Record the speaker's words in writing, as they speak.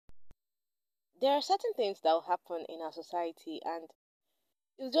There are certain things that will happen in our society, and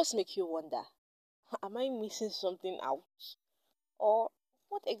it'll just make you wonder, am I missing something out? Or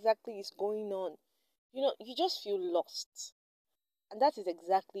what exactly is going on? You just feel lost. And that is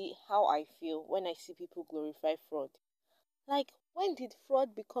exactly how I feel when I see people glorify fraud. Like, when did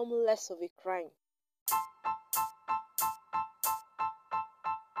fraud become less of a crime?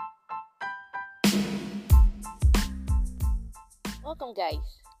 Welcome,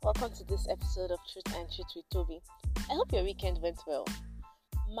 guys. Welcome to this episode of Truth and Truth with Toby. I hope your weekend went well.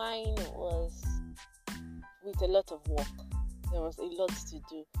 Mine was with a lot of work. There was a lot to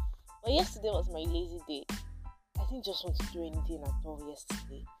do. But yesterday was my lazy day. I didn't just want to do anything at all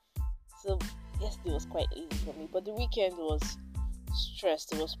yesterday. So yesterday was quite easy for me. But the weekend was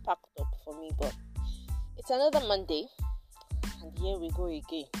stressed. It was packed up for me. But it's another Monday. And here we go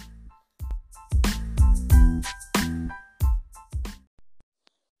again.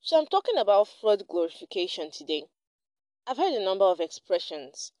 So I'm talking about fraud glorification today. I've heard a number of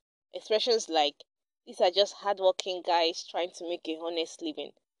expressions. Expressions like, these are just hardworking guys trying to make a honest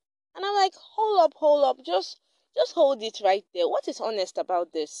living. And I'm like, hold up, just hold it right there. What is honest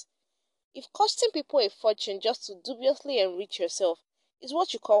about this? If costing people a fortune just to dubiously enrich yourself is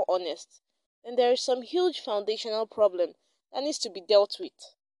what you call honest, then there is some huge foundational problem that needs to be dealt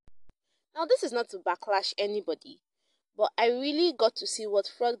with. Now, this is not to backlash anybody, but I really got to see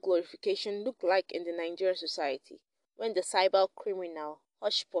what fraud glorification looked like in the Nigerian society when the cyber criminal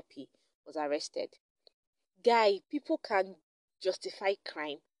Hush Puppy was arrested. Guy, people can justify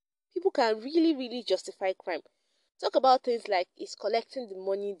crime. People can really justify crime. Talk about things like, it's collecting the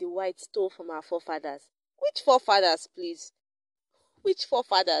money the white stole from our forefathers. Which forefathers, please? Which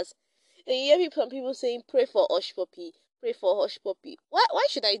forefathers? And you hear some people saying, pray for Hush Puppy, pray for Hush Puppy. Why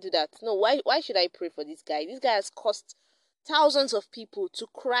should I do that? No, why should I pray for this guy? This guy has cost thousands of people to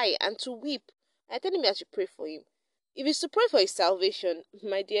cry and to weep. I tell him I should pray for him. If it's to pray for his salvation,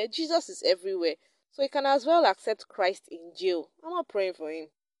 my dear, Jesus is everywhere. So he can as well accept Christ in jail. I'm not praying for him.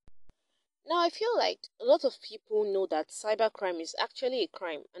 Now, I feel like a lot of people know that cybercrime is actually a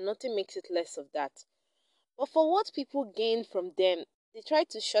crime and nothing makes it less of that. But for what people gain from them, they try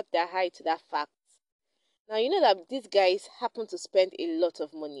to shut their eye to that fact. Now, you know that these guys happen to spend a lot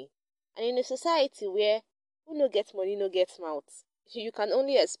of money. And in a society where who no get money, no get mouth, you can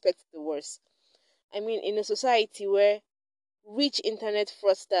only expect the worst. I mean, in a society where rich internet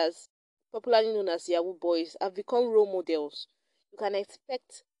fraudsters, popularly known as Yahoo Boys, have become role models, you can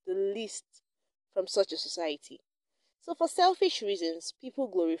expect the least from such a society. So for selfish reasons, people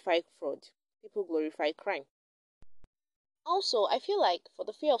glorify fraud. People glorify crime. Also, I feel like for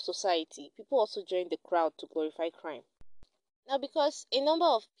the fear of society, people also join the crowd to glorify crime. Now, because a number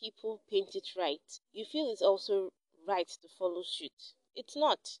of people paint it right, you feel it's also right to follow suit. It's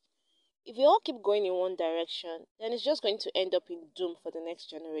not. If we all keep going in one direction, then it's just going to end up in doom for the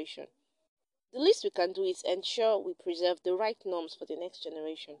next generation. The least we can do is ensure we preserve the right norms for the next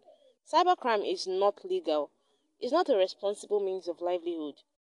generation. Cybercrime is not legal. It's not a responsible means of livelihood.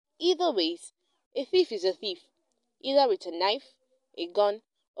 Either ways, a thief is a thief, either with a knife, a gun,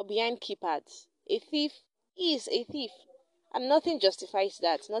 or behind keypads. A thief is a thief, and nothing justifies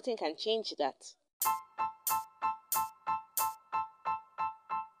that. Nothing can change that.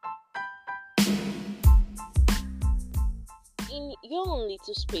 In your own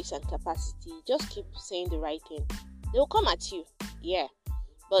little space and capacity, just keep saying the right thing. They will come at you, yeah,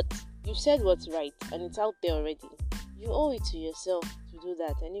 but you've said what's right and it's out there already. You owe it to yourself to do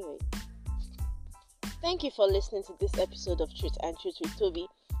that anyway. Thank you for listening to this episode of Truth and Truth with Toby.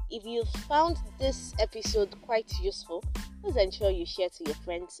 If you found this episode quite useful, please ensure you share to your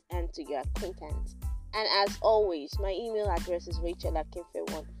friends and to your acquaintance. And as always, my email address is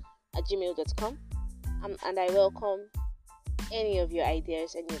rachelakinfe1@gmail.com, and I welcome any of your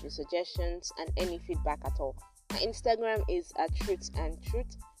ideas, any of your suggestions, and any feedback at all. My Instagram is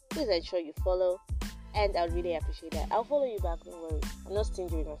 @truth&truth. Please ensure you follow, and I'd really appreciate that. I'll follow you back, don't worry. I'm not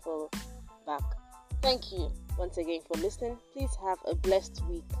stingy with my follow back. Thank you once again for listening. Please have a blessed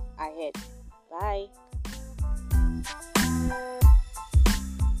week ahead. Bye.